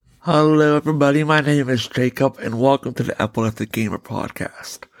Hello, everybody. My name is Jacob, and welcome to the Epileptic Gamer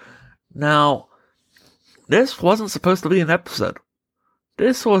Podcast. Now, this wasn't supposed to be an episode.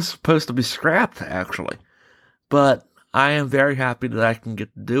 This was supposed to be scrapped, actually. But I am very happy that I can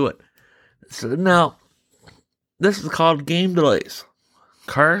get to do it. So now, this is called Game Delays.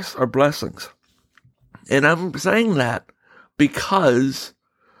 Curse or blessings. And I'm saying that because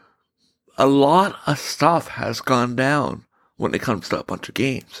a lot of stuff has gone down when it comes to a bunch of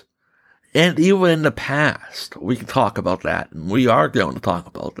games. And even in the past, we can talk about that, and we are going to talk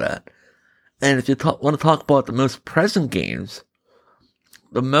about that. And if you want to talk about the most present games,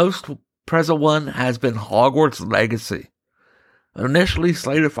 the most present one has been Hogwarts Legacy. Initially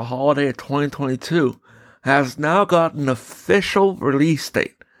slated for holiday of 2022, has now got an official release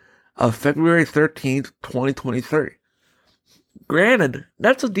date of February 13th, 2023. Granted,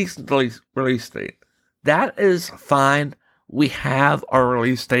 that's a decent release date. That is fine. We have our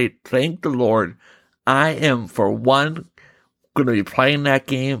release date. Thank the Lord. I am, for one, going to be playing that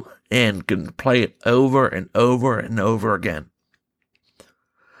game and going to play it over and over and over again.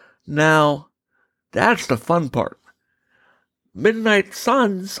 Now, that's the fun part. Midnight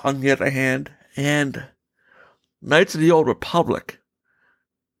Suns, on the other hand, and Knights of the Old Republic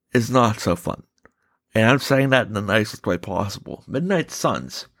is not so fun. And I'm saying that in the nicest way possible. Midnight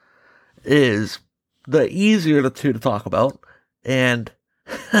Suns is the easier of the two to talk about, and,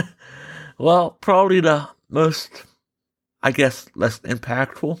 well, probably the most, I guess, less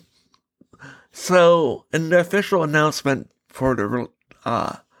impactful. So, in the official announcement for the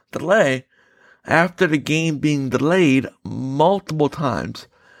delay, after the game being delayed multiple times,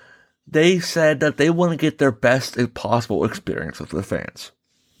 they said that they want to get their best possible experience with the fans.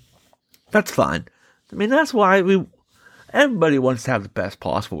 That's fine. I mean, that's why everybody wants to have the best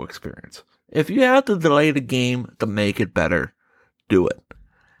possible experience. If you have to delay the game to make it better, do it.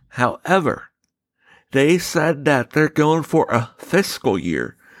 However, they said that they're going for a fiscal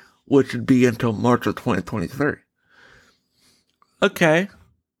year, which would be until March of 2023. Okay,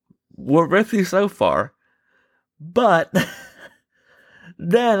 we're with you so far, but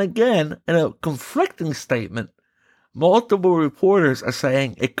then again, in a conflicting statement, multiple reporters are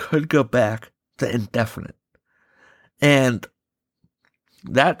saying it could go back to indefinite. And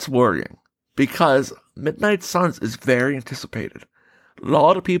that's worrying, because Midnight Suns is very anticipated. A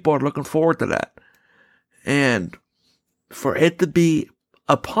lot of people are looking forward to that. And for it to be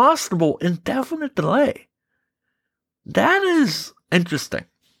a possible indefinite delay, that is interesting.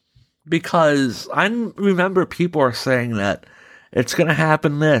 Because I remember people are saying that it's going to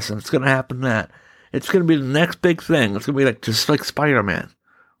happen this and it's going to happen that. It's going to be the next big thing. It's going to be just like Spider-Man.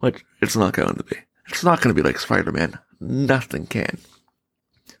 Which it's not going to be. It's not going to be like Spider-Man. Nothing can.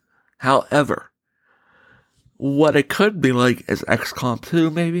 However, what it could be like is XCOM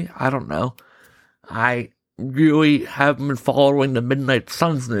 2, maybe? I don't know. I really haven't been following the Midnight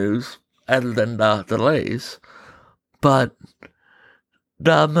Suns news, other than the delays. But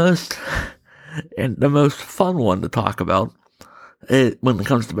the most fun one to talk about, when it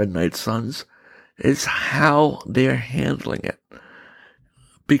comes to Midnight Suns, is how they're handling it.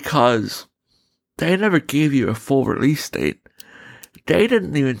 Because they never gave you a full release date. They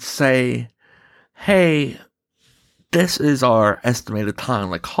didn't even say, hey, this is our estimated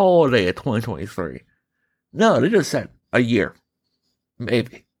time, like holiday of 2023. No, they just said a year.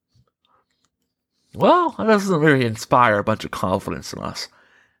 Maybe. Well, that doesn't really inspire a bunch of confidence in us.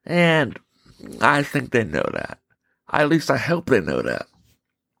 And I think they know that. At least I hope they know that.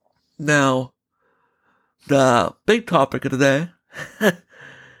 Now, the big topic of the day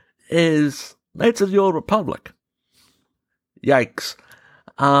is Knights of the Old Republic. Yikes.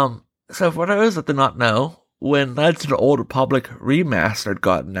 So for those that do not know, when Knights of the Old Republic Remastered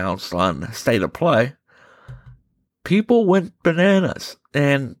got announced on State of Play, people went bananas,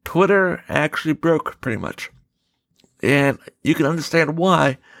 and Twitter actually broke pretty much. And you can understand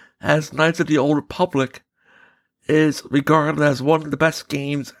why, as Knights of the Old Republic is regarded as one of the best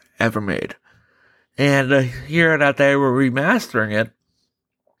games ever made. And to hear that they were remastering it,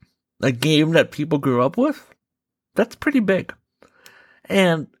 a game that people grew up with, that's pretty big.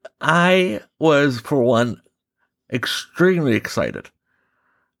 And I was, for one, extremely excited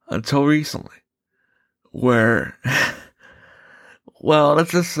until recently, where, well,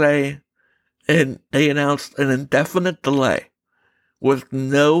 let's just say, they announced an indefinite delay with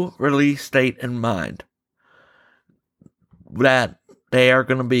no release date in mind, that they are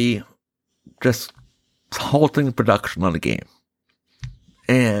going to be just halting production on the game.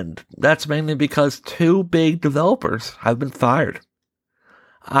 And that's mainly because two big developers have been fired.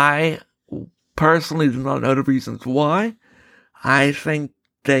 I personally do not know the reasons why. I think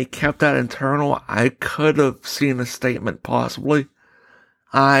they kept that internal. I could have seen a statement possibly.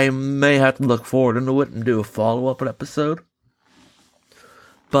 I may have to look forward into it and do a follow-up episode.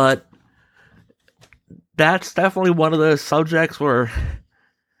 But that's definitely one of those subjects where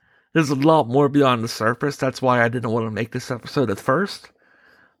there's a lot more beyond the surface. That's why I didn't want to make this episode at first.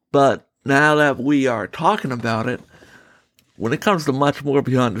 But now that we are talking about it, when it comes to much more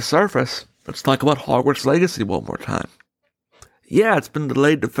beyond the surface, let's talk about Hogwarts Legacy one more time. Yeah, it's been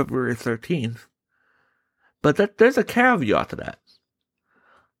delayed to February 13th. But there's a caveat to that.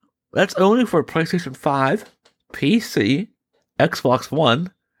 That's only for PlayStation 5, PC, Xbox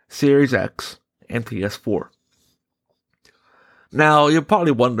One, Series X, and PS4. Now, you're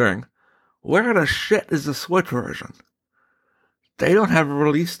probably wondering, where the shit is the Switch version? They don't have a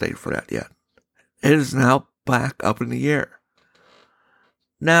release date for that yet. It is now back up in the air.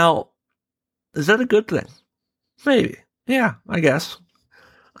 Now, is that a good thing? Maybe. Yeah, I guess.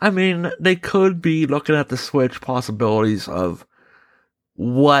 I mean, they could be looking at the Switch possibilities of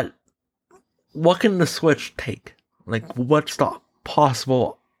what can the Switch take? Like, what's the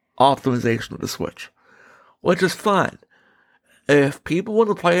possible optimization of the Switch? Which is fine. If people want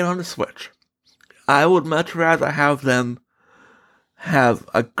to play it on the Switch, I would much rather have them have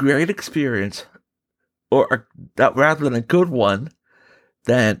a great experience, rather than a good one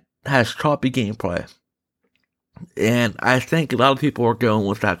that has choppy gameplay. And I think a lot of people are going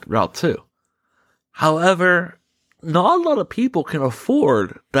with that route too. However, not a lot of people can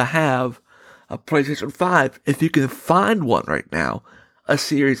afford to have a PlayStation 5 if you can find one right now, a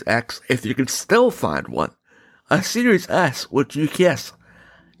Series X if you can still find one, a Series S, which you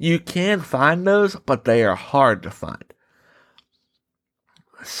can find those, but they are hard to find.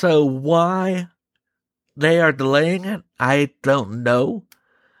 So why they are delaying it, I don't know.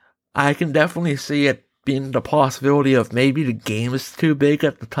 I can definitely see it being the possibility of maybe the game is too big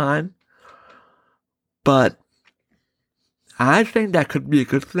at the time. But I think that could be a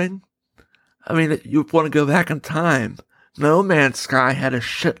good thing. I mean, you want to go back in time. No Man's Sky had a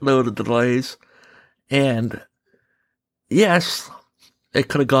shitload of delays. And yes, it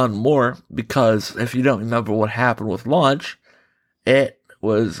could have gone more, because if you don't remember what happened with launch, it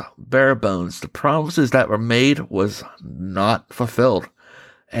was bare bones. The promises that were made was not fulfilled,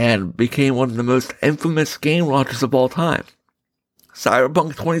 and became one of the most infamous game launches of all time.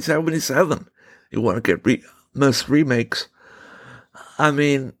 Cyberpunk 2077. You want to get most remakes. I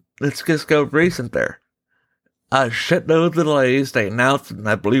mean, let's just go recent there. A shitload of delays. They announced,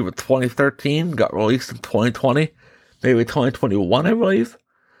 I believe, in 2013, got released in 2020, maybe 2021, I believe.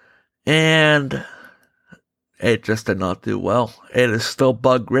 And it just did not do well. It is still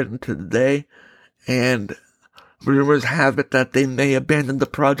bug-ridden to today, and rumors have it that they may abandon the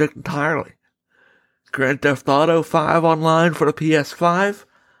project entirely. Grand Theft Auto 5 online for the PS5?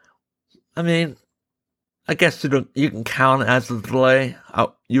 I mean, I guess you can count it as a delay. I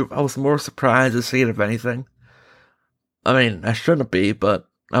was more surprised to see it, if anything. I mean, I shouldn't be, but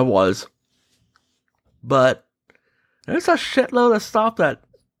I was. But there's a shitload of stuff that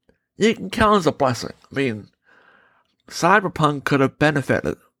you can count as a blessing. I mean, Cyberpunk could have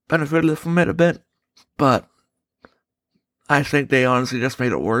benefited from it a bit, but I think they honestly just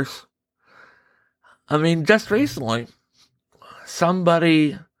made it worse. I mean, just recently,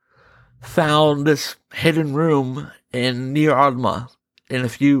 somebody found this hidden room in Nier Automata, and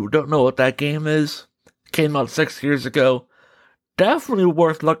if you don't know what that game is, it came out 6 years ago, definitely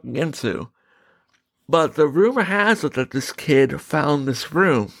worth looking into. But the rumor has it that this kid found this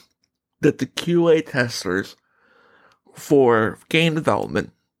room that the QA testers for game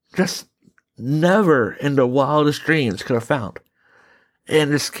development just never in their wildest dreams could have found.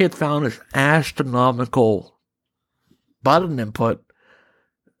 And this kid found this astronomical button input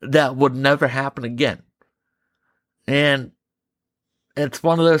that would never happen again. And it's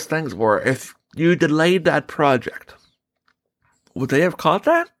one of those things where if you delayed that project, would they have caught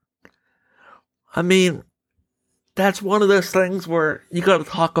that? I mean, that's one of those things where you gotta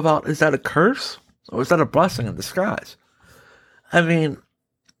talk about, is that a curse? Or is that a blessing in disguise? I mean,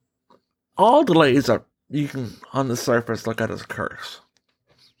 all delays you can, on the surface, look at as a curse.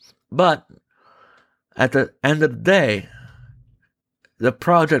 But at the end of the day, the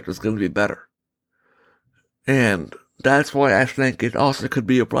project is going to be better. And that's why I think it also could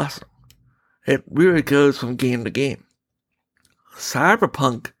be a blessing. It really goes from game to game.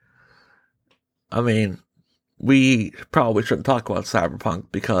 Cyberpunk, I mean, we probably shouldn't talk about Cyberpunk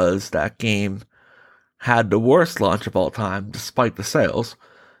because that game had the worst launch of all time, despite the sales,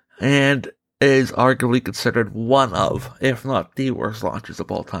 and is arguably considered one of, if not the worst launches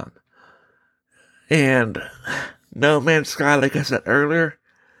of all time. And No Man's Sky, like I said earlier,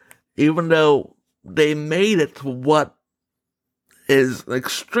 even though they made it to what is an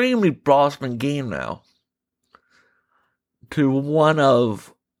extremely blossoming game now, to one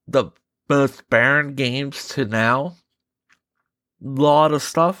of the most barren games to now. Lot of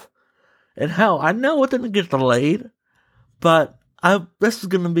stuff. And hell, I know it didn't get delayed, but this is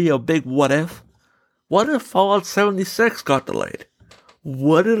going to be a big what if. What if Fallout 76 got delayed?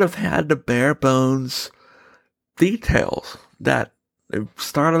 Would it have had the bare bones details that it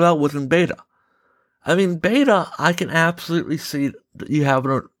started out with in beta? I mean, beta, I can absolutely see that you have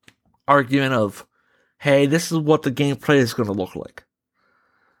an argument of, hey, this is what the gameplay is going to look like.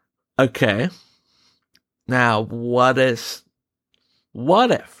 Okay. Now, what if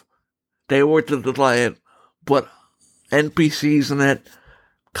they were to delay it, put NPCs in it,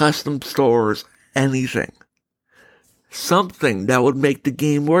 custom stores, anything? Something that would make the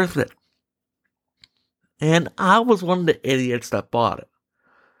game worth it. And I was one of the idiots that bought it.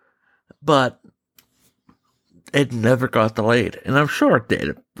 But it never got delayed. And I'm sure it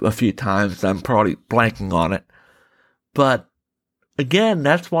did a few times. I'm probably blanking on it. But again,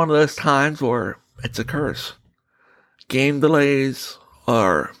 that's one of those times where it's a curse. Game delays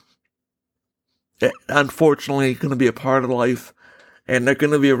are unfortunately going to be a part of life, and they're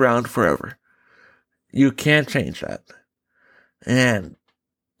going to be around forever. You can't change that. And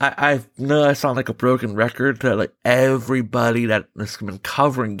I know I sound like a broken record to like everybody that has been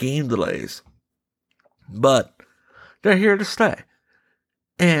covering game delays, but they're here to stay.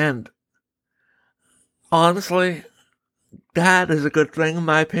 And honestly, that is a good thing in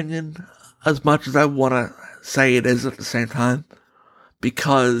my opinion, as much as I want to say it is at the same time.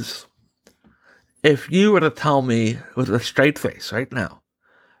 Because if you were to tell me with a straight face right now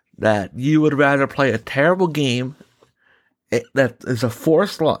that you would rather play a terrible game that is a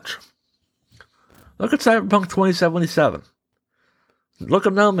forced launch. Look at Cyberpunk 2077. Look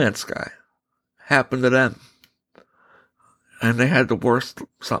at No Man's Sky. Happened to them. And they had the worst,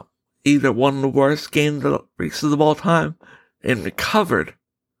 either one of the worst game releases of all time and recovered,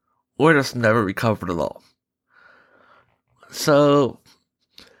 or just never recovered at all. So,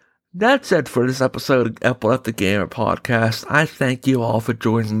 that's it for this episode of Epileptic Gamer Podcast. I thank you all for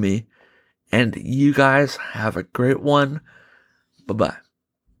joining me, and you guys have a great one. Bye-bye.